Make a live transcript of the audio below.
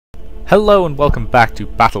Hello and welcome back to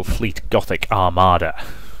Battlefleet Gothic Armada.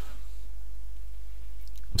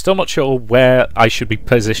 I'm still not sure where I should be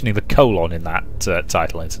positioning the colon in that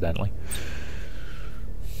title, incidentally.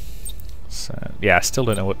 So, yeah, I still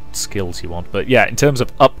don't know what skills you want, but yeah, in terms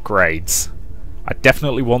of upgrades, I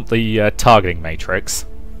definitely want the targeting matrix.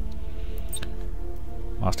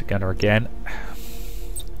 Master Gunner again.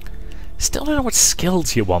 Still don't know what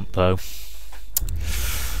skills you want, though.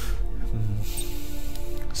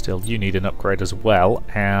 Still, you need an upgrade as well,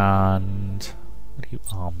 and what are you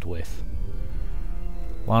armed with?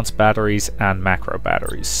 Lance batteries and macro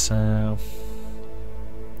batteries, so...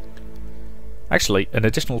 Actually, an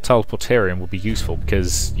additional teleportarium would be useful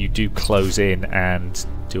because you do close in and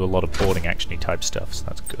do a lot of boarding action-y type stuff, so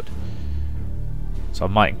that's good. So I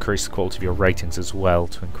might increase the quality of your ratings as well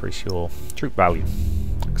to increase your troop value.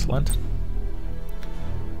 Excellent.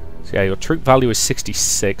 So yeah, your troop value is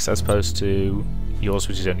 66 as opposed to yours,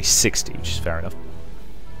 which is only 60, which is fair enough.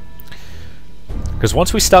 Because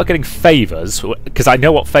once we start getting favours, because I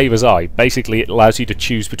know what favours are, basically it allows you to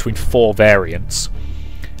choose between 4 variants,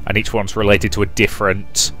 and each one's related to a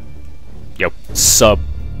different,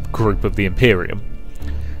 sub-group of the Imperium.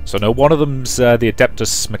 So no, one of them's the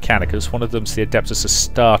Adeptus Mechanicus, one of them's the Adeptus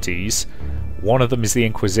Astartes, one of them is the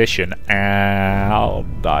Inquisition, and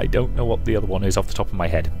I don't know what the other one is off the top of my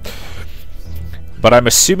head. But I'm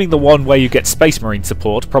assuming the one where you get Space Marine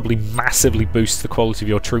support probably massively boosts the quality of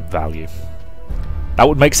your troop value. That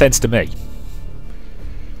would make sense to me.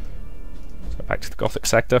 So back to the Gothic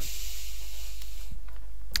sector. So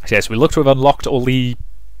yes, we look to have unlocked all the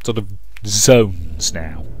sort of zones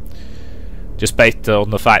now. Just based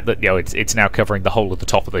on the fact that it's now covering the whole of the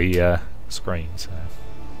top of the screen. So.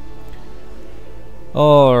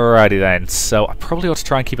 Alrighty then. So I probably ought to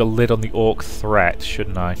try and keep a lid on the Orc threat,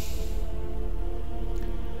 shouldn't I?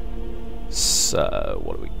 So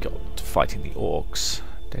what do we got? Fighting the Orcs.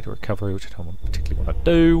 Data recovery, which I don't particularly want to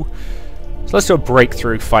do. So let's do a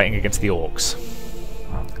breakthrough fighting against the Orcs.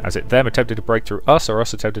 As it them attempted to break through us, or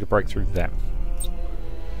us attempted to break through them?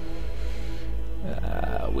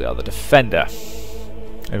 We are the defender.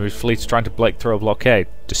 Enemy fleet's trying to break through a blockade.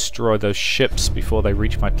 Destroy those ships before they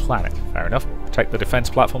reach my planet. Fair enough. Protect the defense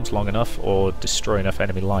platforms long enough, or destroy enough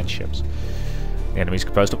enemy line ships. The enemy's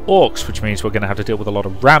composed of Orcs, which means we're going to have to deal with a lot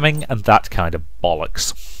of ramming and that kind of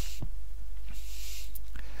bollocks.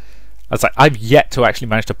 I've yet to actually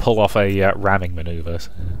manage to pull off a ramming maneuver.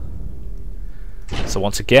 So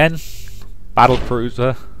once again, battle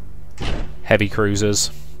cruiser, heavy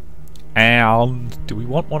cruisers, and do we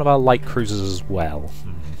want one of our light cruisers as well?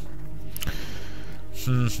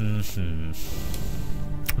 I'm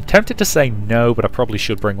tempted to say no, but I probably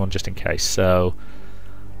should bring one just in case. So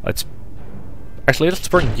let's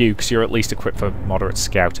bring you, because you're at least equipped for moderate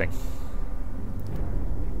scouting.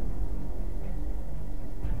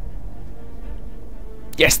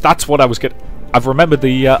 Yes, that's what I was going to... I've remembered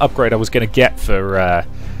the upgrade I was going to get for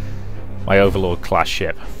my Overlord class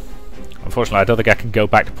ship. Unfortunately, I don't think I can go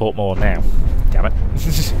back to Portmore now. Damn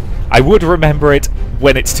it. I would remember it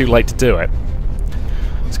when it's too late to do it.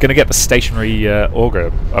 I was going to get the stationary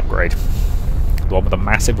auger upgrade. The one with a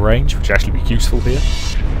massive range, which would actually be useful here.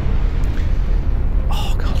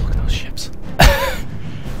 Oh god, look at those ships.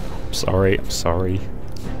 I'm sorry.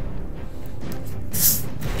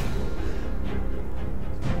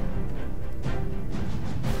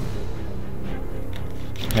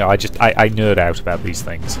 I nerd out about these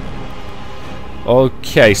things.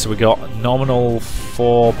 Okay, so we got nominal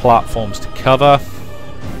 4 platforms to cover.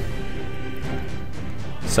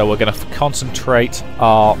 So we're going to concentrate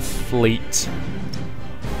our fleet.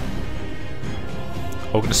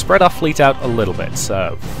 We're going to spread our fleet out a little bit,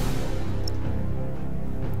 so...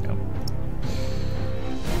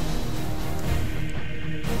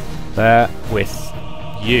 There, with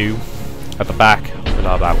you at the back with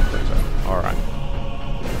our battle cruiser. Alright.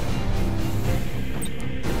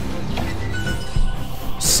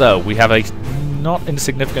 So, we have a not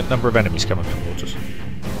insignificant number of enemies coming towards us.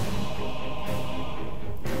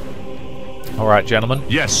 Alright, gentlemen.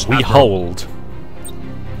 Yes, we Admiral. hold.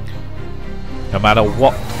 No matter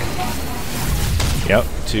what... Yep,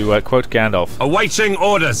 to quote Gandalf. Awaiting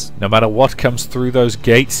orders! No matter what comes through those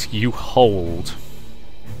gates, you hold.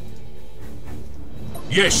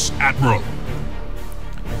 Yes, Admiral.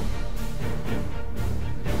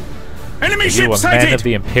 Enemy You ship are sighted! men of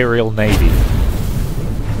the Imperial Navy.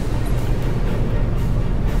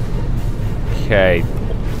 Okay,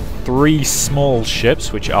 3 small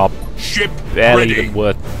ships, which are Ship barely ready. even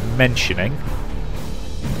worth mentioning.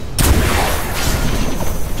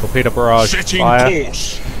 Torpedo barrage, Setting fire.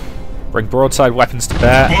 course. Bring broadside weapons to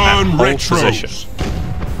bear and Burn hold retros. position.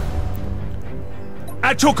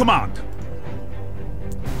 At your command.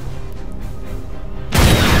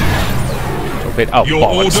 Oh, Your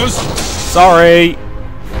bollocks. orders? Sorry!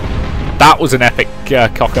 That was an epic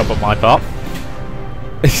cock-up on my part.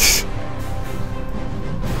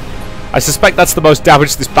 I suspect that's the most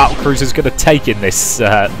damage this battlecruiser is going to take in this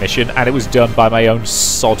mission, and it was done by my own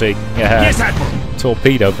sodding Yes, Admiral.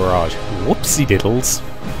 torpedo barrage. Whoopsie diddles.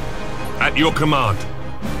 At your command.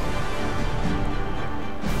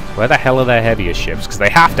 Where the hell are their heavier ships? Because they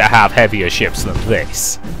have to have heavier ships than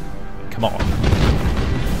this. Come on.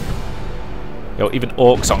 Yo, even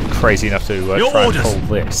orcs aren't crazy enough to try and hold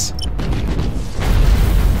this.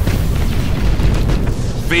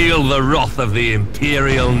 Feel the wrath of the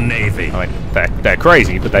Imperial Navy. I mean, they're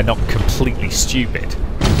crazy, but they're not completely stupid.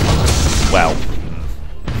 Well,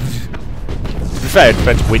 to be fair, it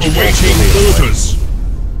depends which Awaiting orders.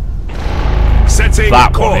 Setting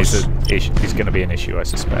that course. one is going to be an issue, I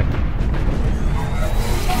suspect.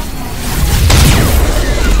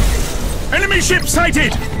 Enemy ship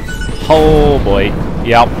sighted. Oh boy.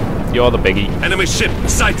 Yep, you're the biggie. Enemy ship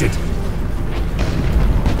sighted.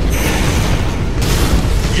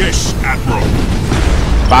 Yes, Admiral.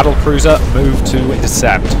 Battlecruiser, move to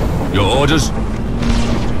intercept. Your orders?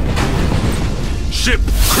 Ship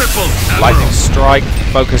crippled, Admiral. Lightning strike,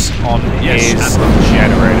 focus on Yes, his Admiral.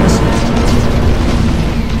 generators.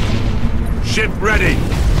 Ship ready.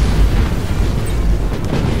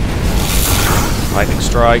 Lightning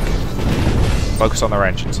strike, focus on their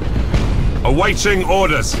engines. Awaiting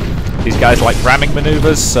orders. These guys like ramming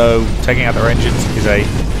maneuvers, so taking out their engines is a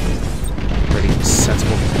pretty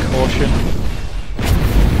sensible precaution.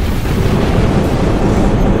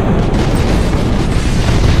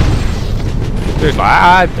 Seriously,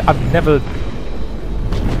 I've never...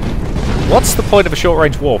 What's the point of a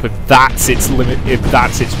short-range warp if that's its limit, if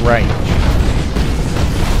that's its range?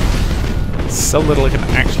 So little it can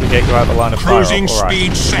actually get you out of the line of fire. Cruising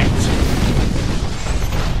speed set.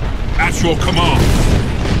 At your command.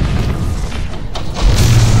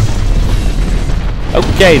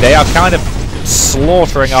 Okay, they are kind of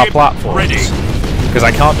slaughtering our Ship platforms. ready. Because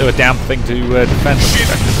I can't do a damn thing to defend them Ship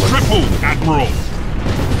effectively. crippled, Admiral.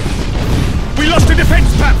 We lost a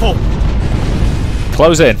defense platform.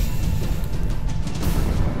 Close in.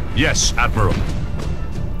 Yes, Admiral.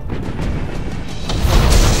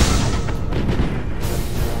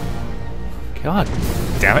 God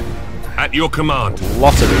damn it. At your command. A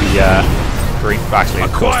lot of the green... Actually,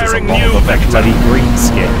 of course, there's a Acquiring lot new of the vector. bloody green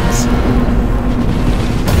skins.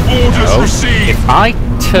 Orders No, received. if I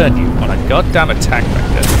turn you on a goddamn attack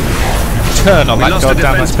vector, turn on We that lost a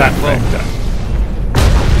goddamn defense attack platform. vector.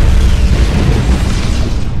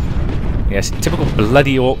 Yes, in typical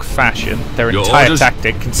bloody orc fashion, their Your entire orders?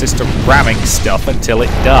 tactic consists of ramming stuff until it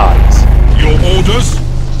dies. Your orders?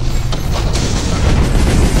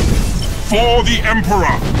 For the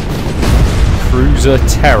Emperor. Cruiser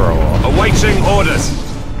terror. Awaiting orders.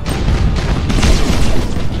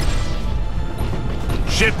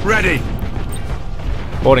 Ship ready.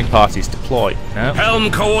 Boarding parties deployed. No. Helm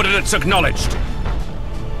coordinates acknowledged.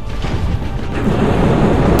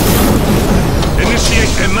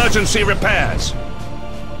 Initiate emergency repairs.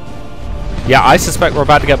 Yeah, I suspect we're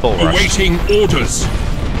about to get bull rushed. Awaiting orders.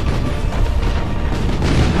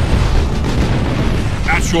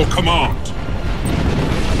 At your command.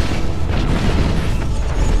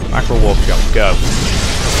 Macro warp jump, go.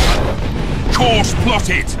 Course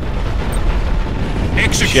plotted.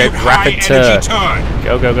 Execute Shape high rapid energy turn. turn.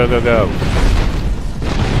 Go, go, go, go, go.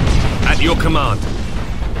 At your command.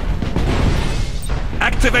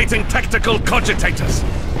 Activating tactical cogitators.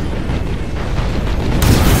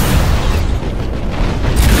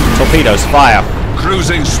 Torpedoes, fire.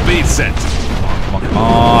 Cruising speed set. Come on, come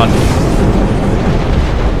on.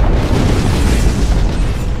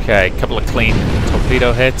 Okay, couple of clean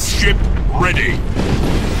torpedo hits. Ship ready.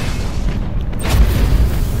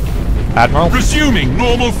 Admiral, Resuming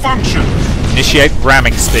normal function. initiate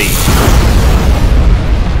ramming speed.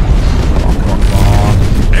 Come on, come on,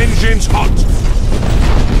 come on. Engines hot.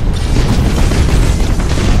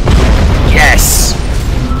 Yes!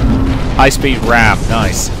 High speed ram,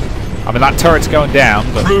 nice. I mean, that turret's going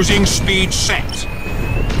down, but Cruising speed set.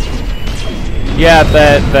 yeah,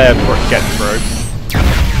 they're getting through.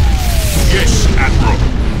 Yes,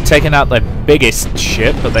 Admiral. Taking out their biggest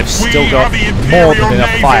ship, but they've still We got are the more Imperial than enough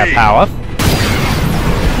Navy. firepower.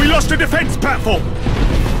 We lost a defense platform.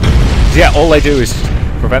 Yeah, all they do is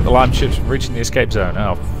prevent the line ships from reaching the escape zone.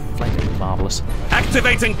 Oh, flanking marvellous.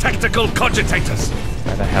 Activating tactical cogitators.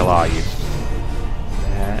 Where the hell are you?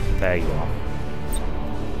 There you are.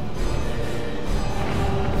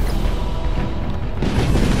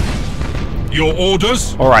 Your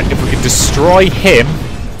orders? Alright, if we can destroy him,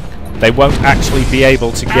 they won't actually be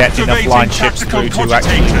able to get enough line ships through to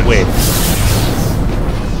actually win.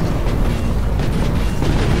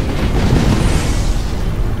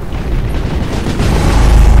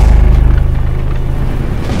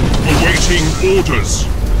 Awaiting orders.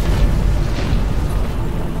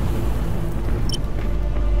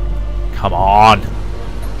 Come on.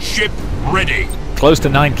 Ship ready. Close to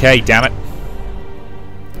 9k, damn it.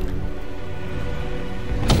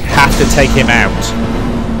 Have to take him out.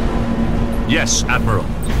 Yes, Admiral.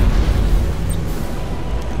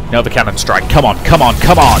 Another cannon strike. Come on, come on,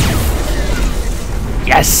 come on!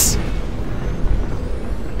 Yes!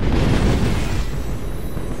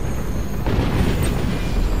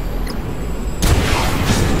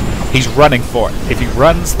 He's running for it. If he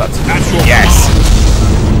runs, that's... Yes!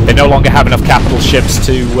 They no longer have enough capital ships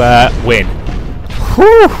to win.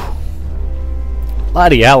 Whew!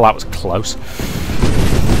 Bloody hell, that was close.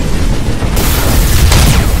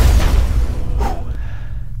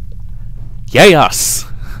 Yes!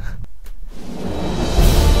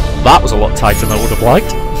 That was a lot tighter than I would have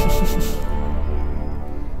liked.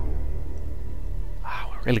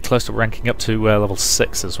 Wow, we're really close to ranking up to level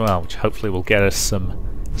 6 as well, which hopefully will get us some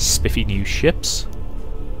spiffy new ships.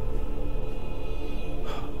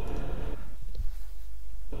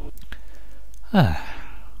 And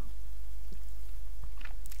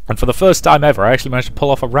for the first time ever, I actually managed to pull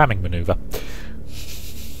off a ramming manoeuvre.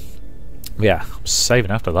 Yeah, I'm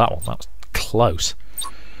saving after that one. That was close.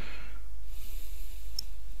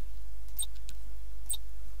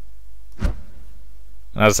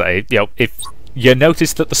 As I say, you know, if you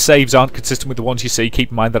notice that the saves aren't consistent with the ones you see, keep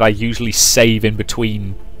in mind that I usually save in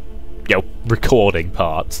between, you know, recording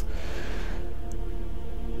parts.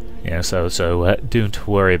 Yeah, so don't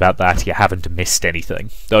worry about that. You haven't missed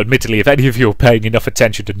anything. Though, admittedly, if any of you are paying enough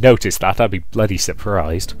attention to notice that, I'd be bloody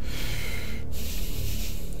surprised.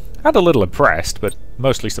 And a little impressed, but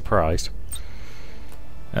mostly surprised.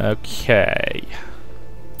 Okay.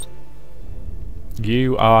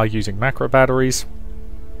 You are using macro batteries.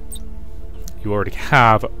 You already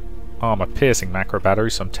have armor-piercing macro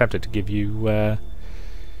batteries, so I'm tempted to give you...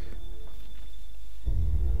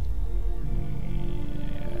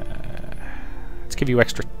 Let's give you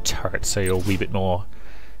extra turrets, so you're a wee bit more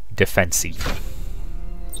defensive.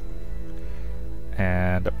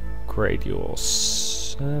 And upgrade your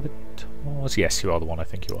servitors. Yes, you are the one I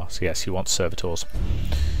think you are. So yes, you want servitors.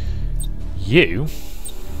 You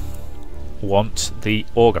want the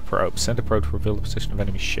auger probe. Send a probe to reveal the position of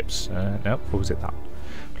enemy ships. No, what was it that?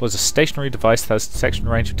 It was a stationary device that has a detection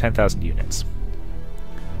range of 10,000 units.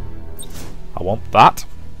 I want that.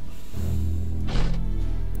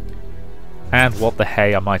 And what the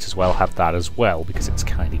hey, I might as well have that as well, because it's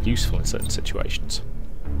kind of useful in certain situations.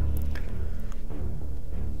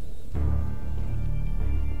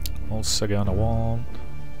 Also gonna want...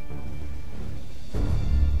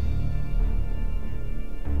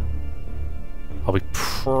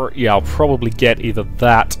 I'll probably get either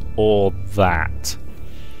that or that.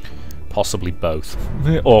 Possibly both.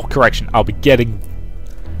 Or, correction, I'll be getting...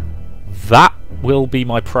 That will be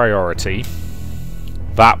my priority.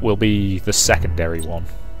 That will be the secondary one.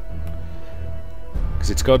 Because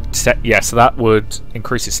it's got... Yeah, so that would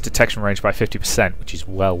increase its detection range by 50%, which is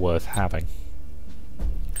well worth having.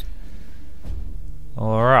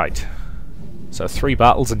 Alright. So 3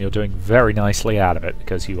 battles and you're doing very nicely out of it,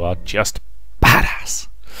 because you are just badass.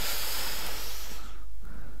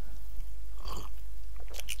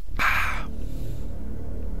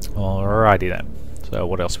 Alrighty then. So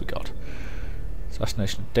what else we got?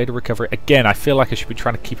 Assassination, data recovery. Again, I feel like I should be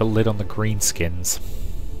trying to keep a lid on the greenskins.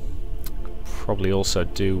 Probably also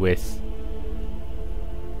do with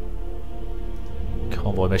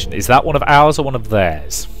convoy mission. Is that one of ours or one of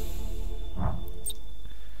theirs?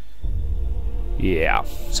 Yeah.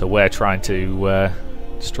 So we're trying to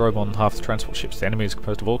destroy more than half the transport ships. The enemy is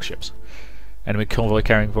composed of all ships. Enemy convoy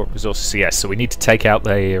carrying resources. So yes, so we need to take out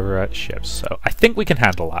their ships. So I think we can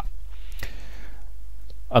handle that.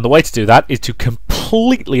 And the way to do that is to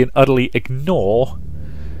completely and utterly ignore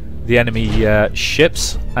the enemy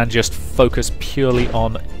ships and just focus purely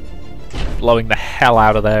on blowing the hell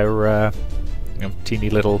out of their teeny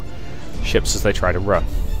little ships as they try to run.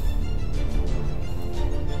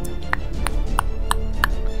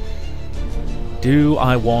 Do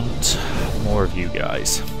I want more of you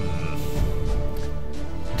guys?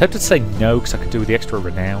 I'm tempted to say no, because I could do with the extra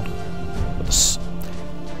renown. But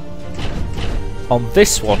on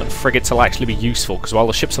this one, frigates will actually be useful, because while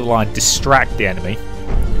the ships of the line distract the enemy,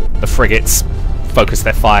 the frigates focus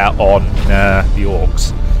their fire on the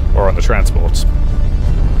orcs, or on the transports.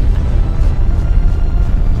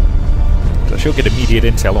 should get immediate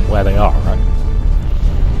intel on where they are, right?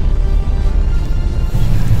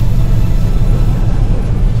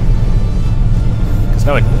 Because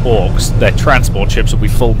knowing orcs, their transport ships will be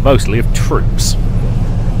full mostly of troops.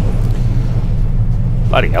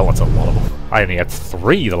 Bloody hell, that's a lot of them. I only had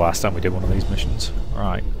 3 the last time we did one of these missions.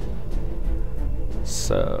 Right.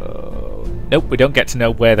 So... Nope, we don't get to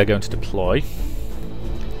know where they're going to deploy.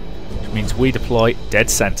 Which means we deploy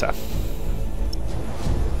dead center.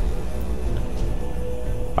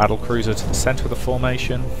 Battle cruiser to the center of the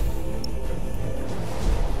formation.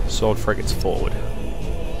 Sword frigates forward.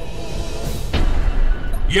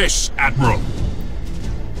 Yes, Admiral.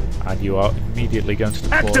 And you are immediately going to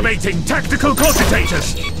deploy... Activating tactical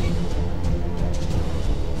cogitators!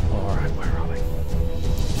 Alright, where are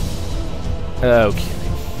they?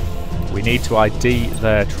 Okay. We need to ID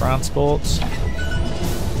their transports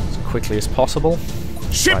as quickly as possible.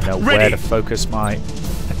 Ship so I know ready. where to focus my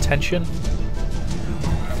attention.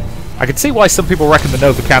 I can see why some people reckon the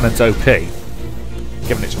Nova Cannon's OP,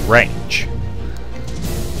 given its range.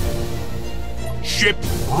 Ship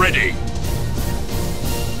ready.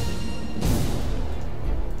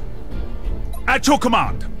 At your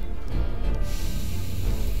command.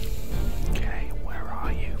 Okay, where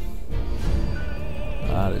are you?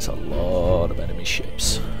 There's a lot of enemy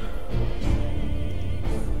ships.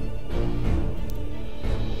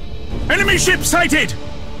 Enemy ship sighted!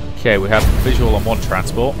 Okay, we have visual on one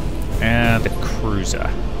transport and a cruiser.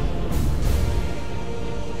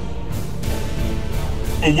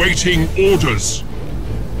 Awaiting orders.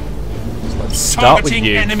 So let's start with Targeting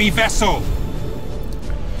you. enemy vessel.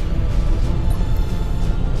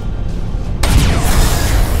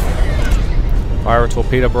 Fire a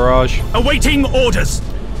torpedo barrage. Awaiting orders.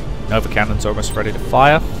 Nova Cannon's almost ready to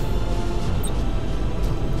fire.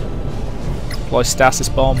 Deploy stasis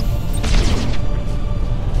bomb.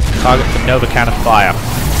 Target for Nova Cannon fire.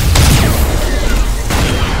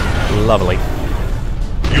 Lovely.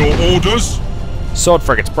 Your orders. Sword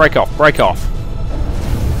frigates, break off, break off.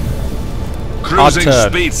 Cruising Hard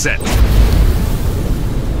turn. speed set.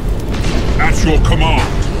 At your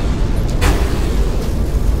command.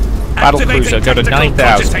 Battle cruiser, go to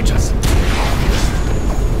 9,000.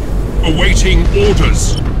 Awaiting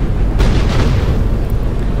orders.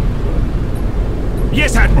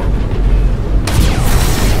 Yes, Admiral.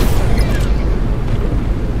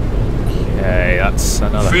 Okay, that's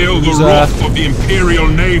another Feel the cruiser. wrath of the Imperial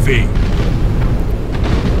Navy.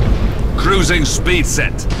 Cruising speed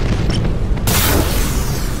set.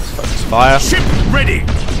 Focus fire. Ship ready.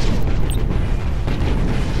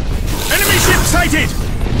 Enemy ship sighted.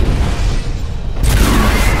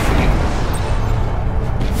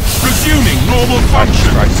 Resuming normal function.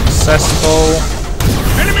 Strike successful.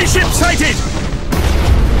 Enemy ship sighted.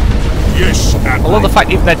 Yes, I Admiral. love the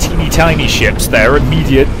fact even their teeny tiny ships, their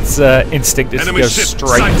immediate instinct is Enemy to go ship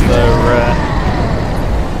straight sighted. for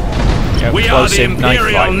their We are close the in night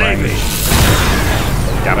Imperial flight Navy. range.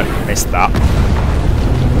 Damn it, missed that.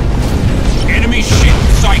 Enemy ship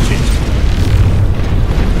sighted.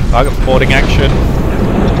 Target boarding action.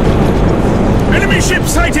 Enemy ship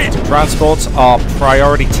sighted. Transports are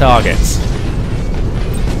priority targets.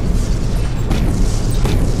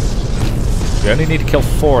 We only need to kill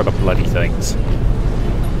 4 of the bloody things.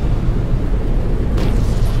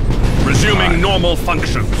 Resuming normal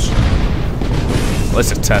functions. Well,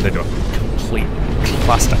 this has turned into a complete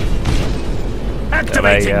cluster.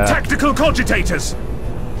 Activating tactical cogitators.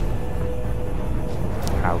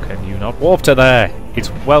 How can you not warp to there?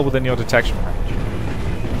 It's well within your detection range.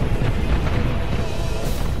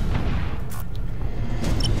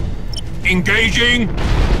 Engaging.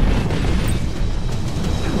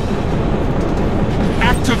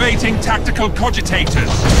 Activating tactical cogitators.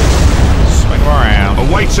 Swing around.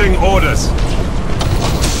 Awaiting orders.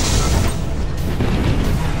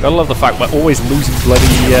 Gotta love the fact we're always losing bloody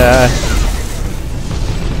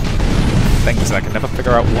things, and I can never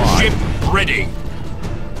figure out why. Ship ready.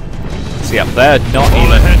 See, up there, not All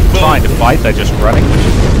even ahead, full. trying to fight, they're just running, which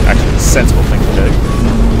is actually a sensible thing to do.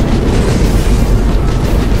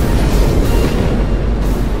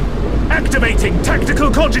 Activating tactical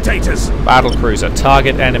cogitators. Battle cruiser,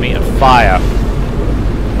 target enemy and fire.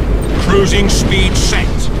 Cruising speed set.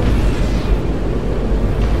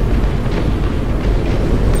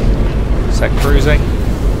 Set cruising.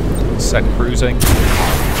 Set cruising.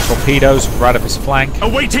 Torpedoes right up his flank.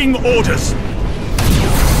 Awaiting orders.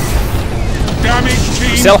 Damage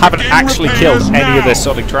team. We still haven't begin actually repairs killed any of now. their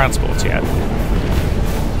Sonic transports yet.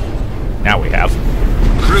 Now we have.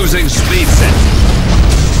 Cruising speed set.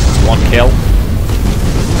 It's 1 kill.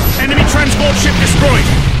 Enemy transport ship destroyed.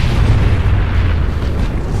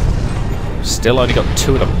 Still only got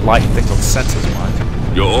 2 of the light things on sensors, mind.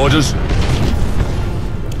 Your orders?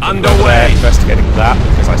 Underway! Investigating that,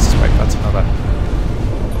 because I suspect that's another...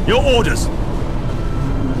 Your orders!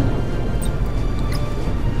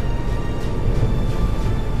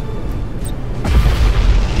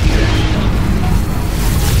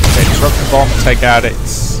 Okay, disruption bomb, take out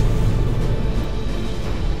its...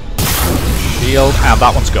 shield, and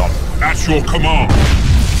that one's gone. That's your command.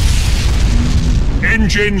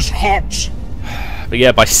 Engines hot. But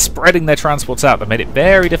yeah, by spreading their transports out, they made it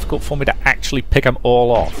very difficult for me to actually pick them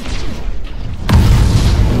all off.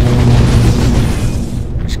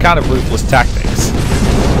 Which is kind of ruthless tactics.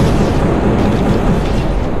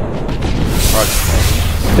 Right.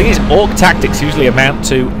 The thing is, orc tactics usually amount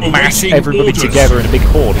to mass everybody together in a big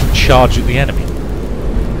horde and charge at the enemy.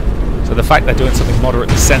 So the fact they're doing something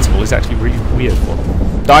moderately sensible is actually really weird for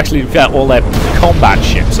them. They actually get all their combat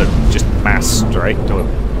ships are just mass straight to a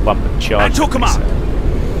lump and charge. Took them up.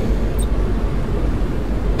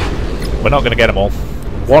 We're not going to get them all.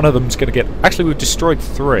 One of them's going to get... Actually, we've destroyed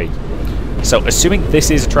 3. So, assuming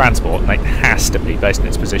this is a transport, and it has to be based on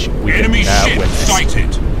its position, we can now win this.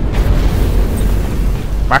 Sighted.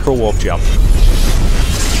 Macro warp jump.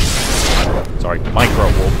 Sorry,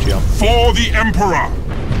 micro warp jump. For the Emperor.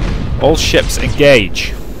 All ships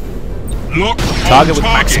engage. Look Target with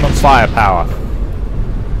maximum firepower.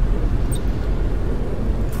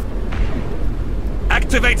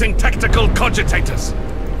 Activating tactical cogitators.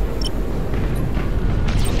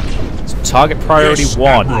 Target priority Yes,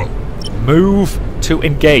 1. Admiral. Move to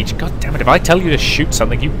engage. God damn it, if I tell you to shoot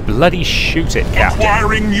something, you bloody shoot it, Captain.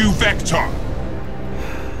 Acquiring new vector.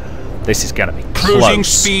 This is gonna be Cruising close.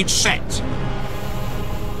 speed set.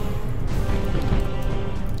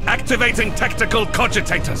 Activating tactical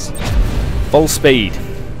cogitators. Full speed.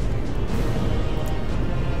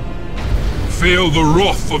 Feel the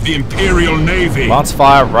wrath of the Imperial Navy. Lance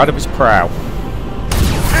fire right up his prow.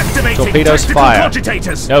 Activating Torpedoes tactical fire.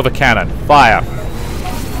 cogitators. Nova cannon fire.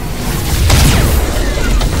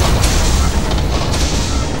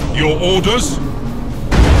 Your orders?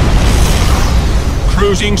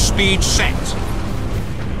 Cruising speed set.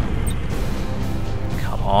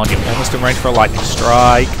 Come on, you're almost in range for a lightning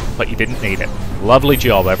strike, but you didn't need it. Lovely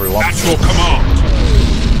job, everyone. That's your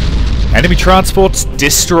command. Enemy transports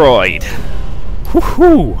destroyed.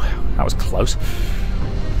 Woohoo! That was close.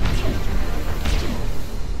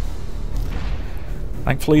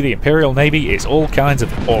 Thankfully, the Imperial Navy is all kinds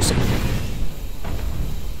of awesome.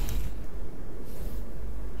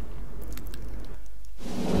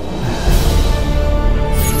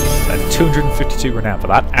 And 252 renown for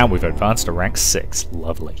that, and we've advanced to rank 6.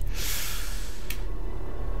 Lovely.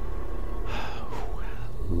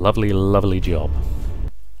 Lovely, lovely job.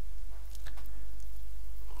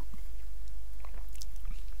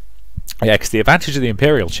 Yeah, because the advantage of the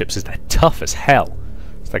Imperial ships is they're tough as hell.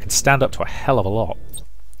 So they can stand up to a hell of a lot.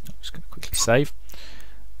 I'm just going to quickly save.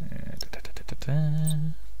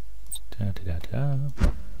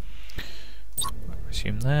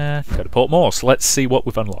 Resume there. Go to Port Morse. Let's see what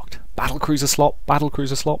we've unlocked. Battlecruiser slot,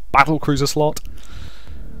 battlecruiser slot, battlecruiser slot.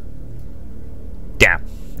 Damn.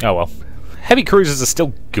 Oh well. Heavy cruisers are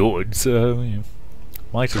still good, so you know,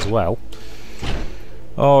 might as well.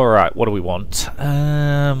 Alright, what do we want?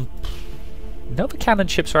 Nova cannon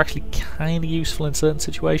ships are actually kind of useful in certain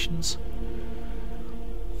situations.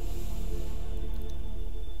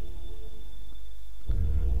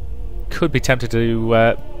 Could be tempted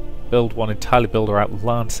to build one entirely build her out with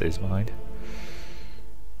lances, mind.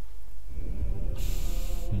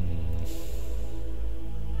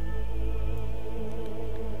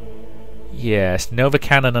 Yes, Nova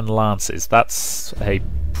cannon and lances. That's a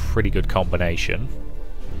pretty good combination.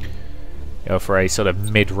 You know, for a sort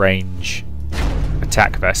of mid-range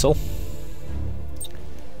attack vessel.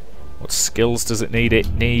 What skills does it need?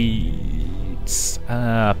 It needs...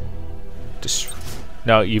 no,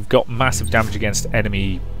 you've got massive damage against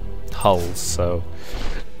enemy hulls, so...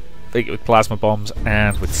 I think with plasma bombs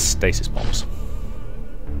and with stasis bombs.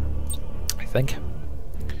 I think.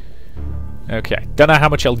 Okay, don't know how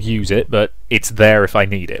much I'll use it, but it's there if I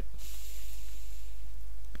need it.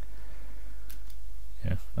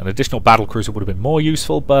 Yeah, an additional battlecruiser would have been more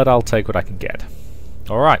useful, but I'll take what I can get.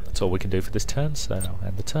 Alright, that's all we can do for this turn, so I'll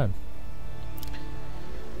end the turn.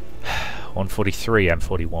 143,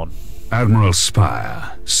 M41. Admiral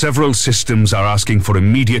Spire, several systems are asking for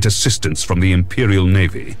immediate assistance from the Imperial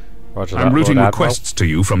Navy. Roger I'm that, routing Lord requests to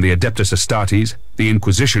you from the Adeptus Astartes, the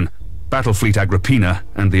Inquisition, Battlefleet Agrippina,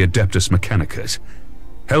 and the Adeptus Mechanicus.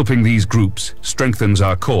 Helping these groups strengthens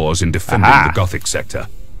our cause in defending the Gothic sector.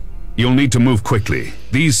 You'll need to move quickly.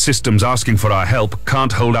 These systems asking for our help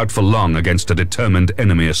can't hold out for long against a determined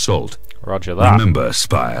enemy assault. Roger that. Remember,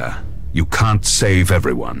 Spire, you can't save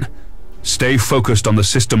everyone. Stay focused on the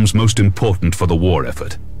systems most important for the war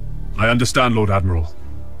effort. I understand, Lord Admiral.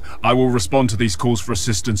 I will respond to these calls for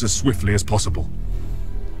assistance as swiftly as possible.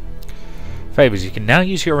 Favors. You can now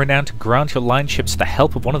use your renown to grant your line ships the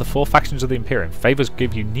help of one of the 4 factions of the Imperium. Favors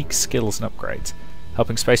give unique skills and upgrades.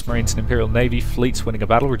 Helping Space Marines and Imperial Navy fleets winning a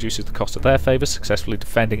battle reduces the cost of their favors. Successfully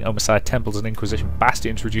defending Omicide temples and Inquisition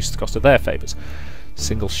bastions reduces the cost of their favors.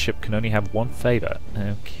 Single ship can only have 1 favor.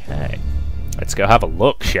 Okay. Let's go have a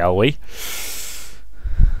look, shall we?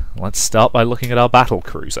 Let's start by looking at our battle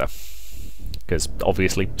cruiser. Because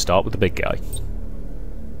obviously start with the big guy.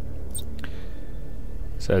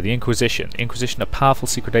 So the Inquisition. Inquisition are powerful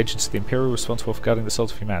secret agents of the Imperial responsible for guarding the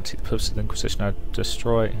souls of humanity. The purpose of the Inquisition are to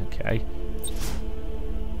destroy... Okay.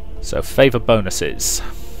 So favour bonuses.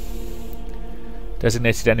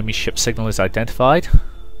 Designated enemy ship signal is identified.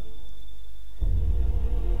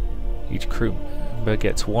 Each crew member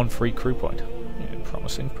gets 1 free crew point. Yeah,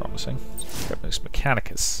 promising, promising. Captainus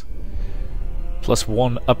Mechanicus. Plus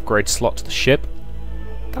 1 upgrade slot to the ship.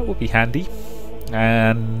 That would be handy.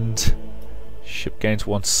 And ship gains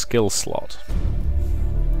 1 skill slot.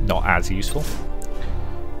 Not as useful.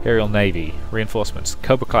 Imperial Navy. Reinforcements.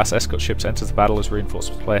 Cobra class escort ships enters the battle as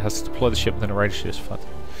reinforcements. Player has to deploy the ship within a radius of...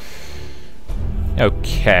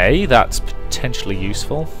 Okay, that's potentially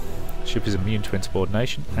useful. Ship is immune to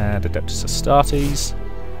insubordination. And Adeptus Astartes.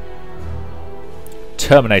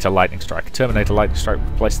 Terminator Lightning Strike. Terminator Lightning Strike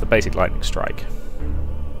replaces the basic Lightning Strike.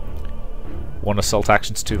 1 assault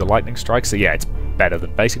actions to the Lightning Strike, so yeah, it's better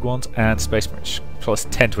than basic ones. And Space Marines plus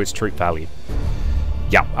 10 to its troop value.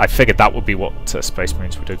 Yeah, I figured that would be what Space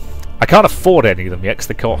Marines would do. I can't afford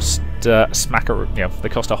they cost they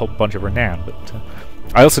cost a whole bunch of renown. But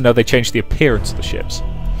I also know they changed the appearance of the ships.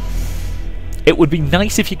 It would be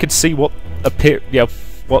nice if you could see what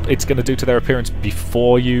what it's going to do to their appearance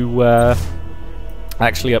before you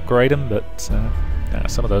actually upgrade them. But yeah,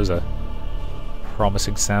 some of those are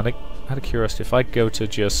promising sounding. Out of curiosity, if I go to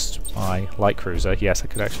just my light cruiser, yes, I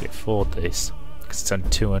could actually afford this because it's only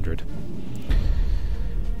 200.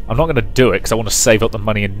 I'm not going to do it because I want to save up the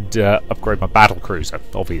money and upgrade my battle cruiser,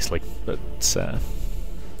 obviously. But yeah,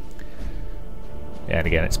 and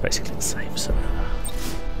again, it's basically the same. So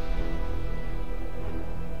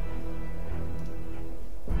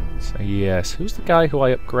yes, who's the guy who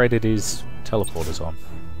I upgraded his teleporters on?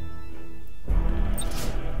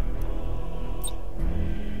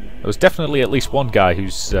 There was definitely at least one guy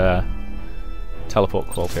whose teleport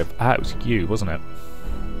quality of... it was you, wasn't it?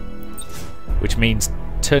 Which means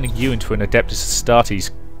turning you into an Adeptus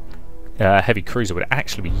Astartes heavy cruiser would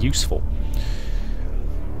actually be useful.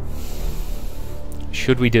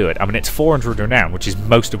 Should we do it? I mean, it's 400 renown, which is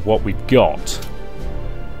most of what we've got.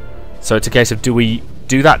 So it's a case of, do we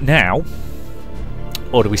do that now,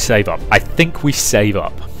 or do we save up? I think we save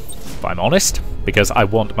up, if I'm honest, because I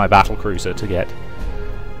want my battle cruiser to get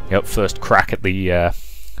first crack at the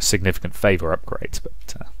significant favour upgrades. But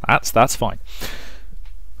that's fine.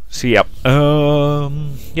 So yeah,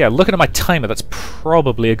 looking at my timer, that's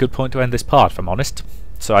probably a good point to end this part, if I'm honest.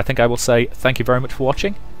 So I think I will say thank you very much for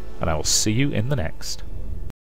watching, and I will see you in the next.